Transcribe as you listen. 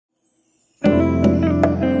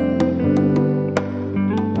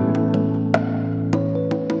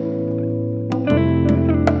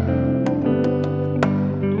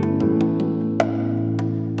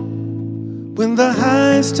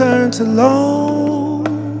highs turn to lows,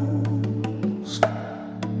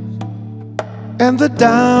 and the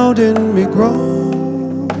doubt in me grows.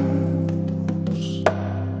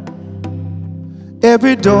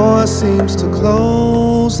 Every door seems to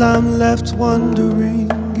close. I'm left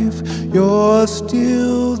wondering if you're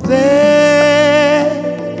still there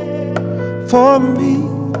for me.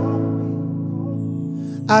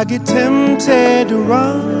 I get tempted to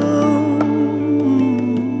run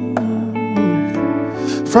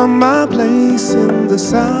from my place in the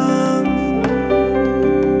sun.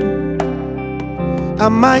 I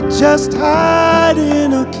might just hide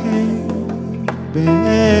in a cave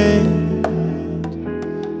and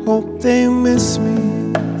hope they miss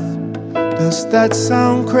me. Does that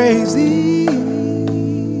sound crazy?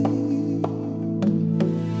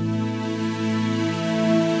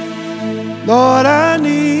 Lord, I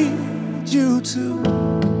need you to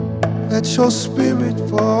let your spirit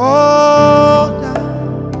fall down.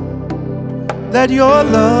 Let your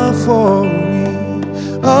love for me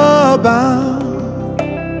abound.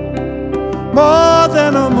 More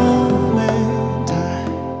than a moment, I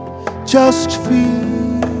just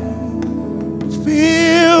feel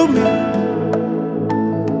me.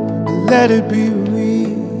 Let it be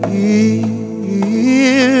real,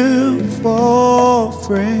 fall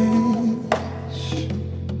fresh.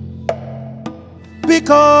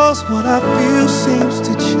 Because what I feel seems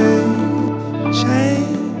to change.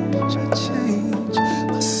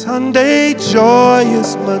 My Sunday joy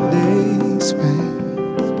is Monday's pain,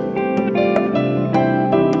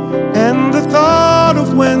 and the thought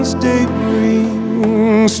of Wednesday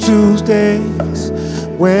brings Tuesdays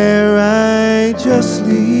where I just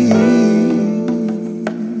sleep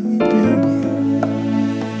in.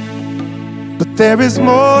 But there is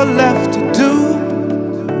more left to do,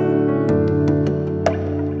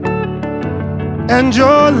 and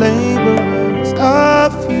your laborers are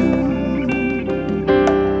few.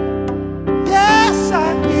 Yes,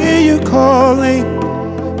 I hear you calling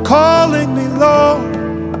me, Lord.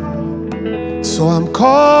 So I'm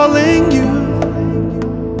calling you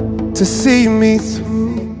to see me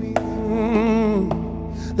through.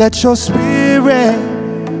 Let your spirit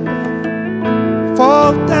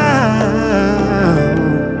fall down.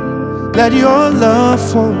 Let your love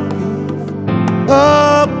for me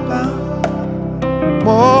abound.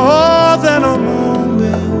 More than a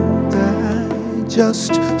moment, I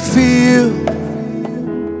just feel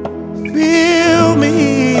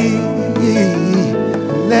me.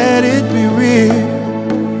 Let it be real.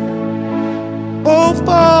 Oh,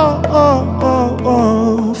 fall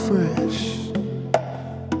fresh.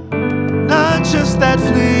 Not just that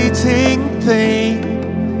fleeting thing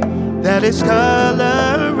that is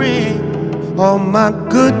coloring all my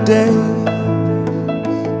good days,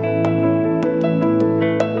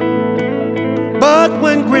 but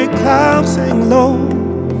when gray clouds hang low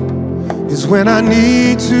is when I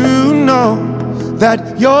need to know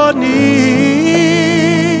that you're near.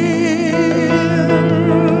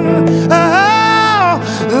 Oh,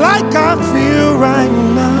 like I feel right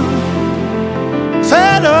now,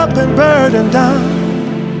 fed up and burdened down.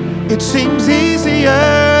 It seems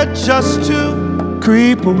easier just to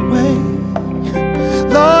creep away.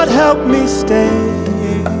 Lord, help me stay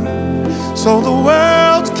so the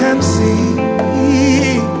world can see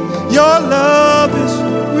your love is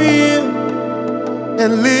real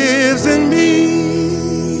and lives in me.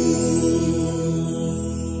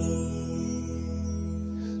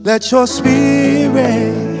 Let your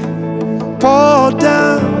spirit fall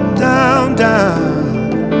down, down, down.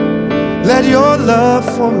 Let your love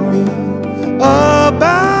for me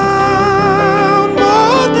abound.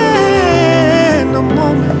 More than a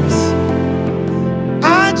moment,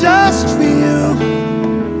 I just feel me.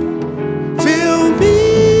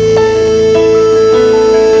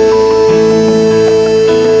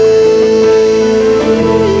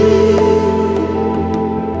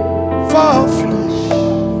 Fall fresh,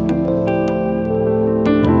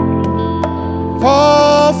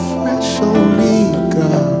 fall fresh on me,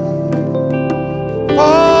 God.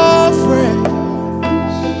 Fall fresh,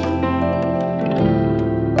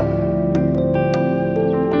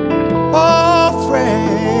 fall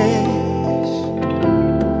fresh.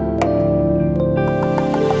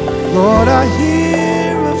 Lord, I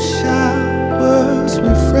hear of showers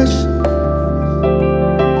refreshing.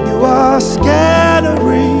 You are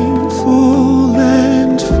scattering full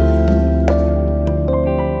and free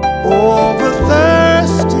over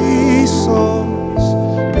thirsty souls,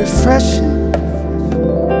 refreshing.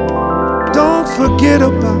 Don't forget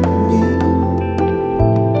about me.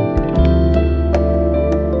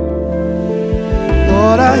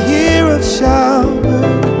 Lord, I hear of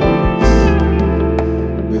showers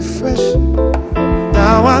refreshing.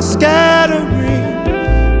 Now I'm scattering,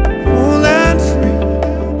 full and free,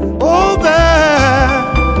 over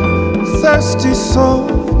thirsty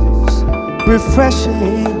souls,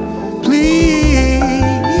 refreshing. Please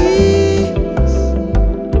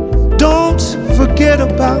don't forget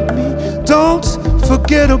about me. Don't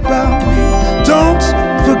forget about me. Don't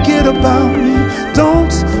forget about me.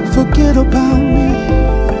 Don't forget about me.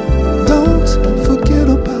 Don't forget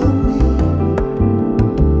about me.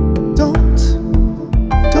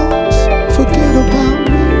 Don't forget about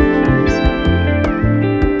me.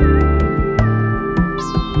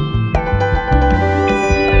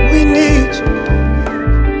 We need you.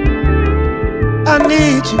 I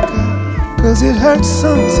need you, God, 'cause it hurts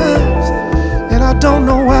sometimes, and I don't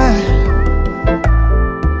know why.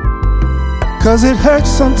 'Cause it hurts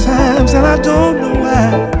sometimes, and I don't know why.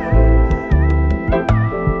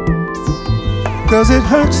 'Cause it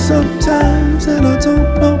hurts sometimes, and I don't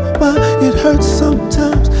know why. It hurts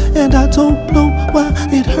sometimes, and I don't know why.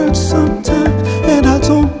 It hurts sometimes, and I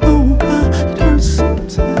don't know why. It hurts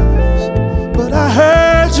sometimes, but I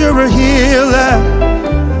heard you're a healer.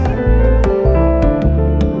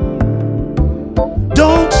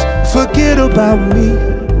 Don't forget about me.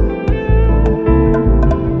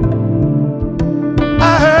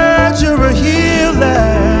 I heard you're a healer.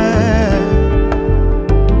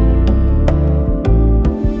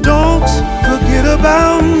 Don't forget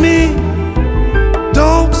about me.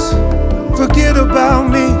 Don't forget about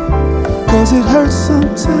me. 'Cause it hurts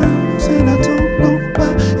sometimes, and I don't know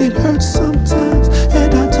why. It hurts sometimes,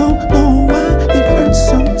 and I don't know why. It hurts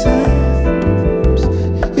sometimes.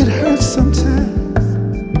 It hurts sometimes.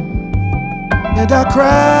 And I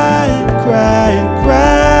cry and cry and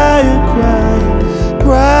cry and cry and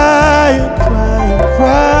cry and cry and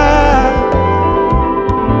cry.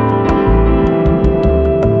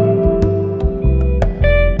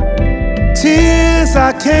 Tears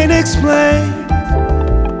I can't explain.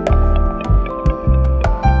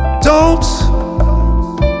 Don't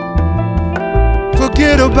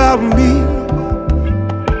forget about me.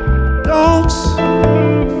 Don't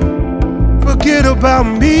forget about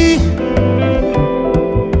me.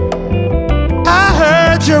 I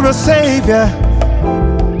heard you're a savior.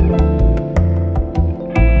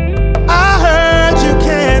 I heard you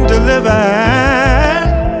can deliver.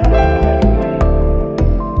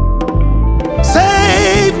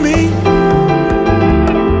 Save me.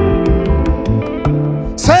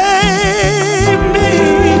 Save me.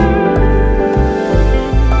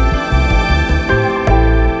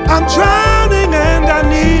 I'm drowning and I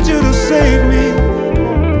need you to save me.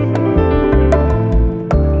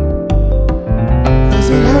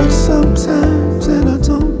 It hurts sometimes, and I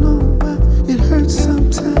don't know why. It hurts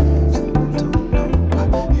sometimes, and I don't know why.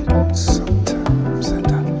 It hurts sometimes, and I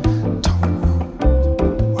don't know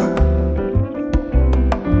why.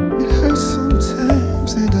 It hurts sometimes,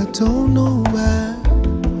 and I don't know why.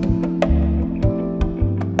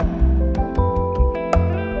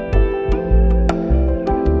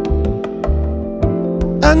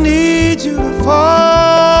 I need you to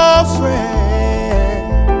fall fresh.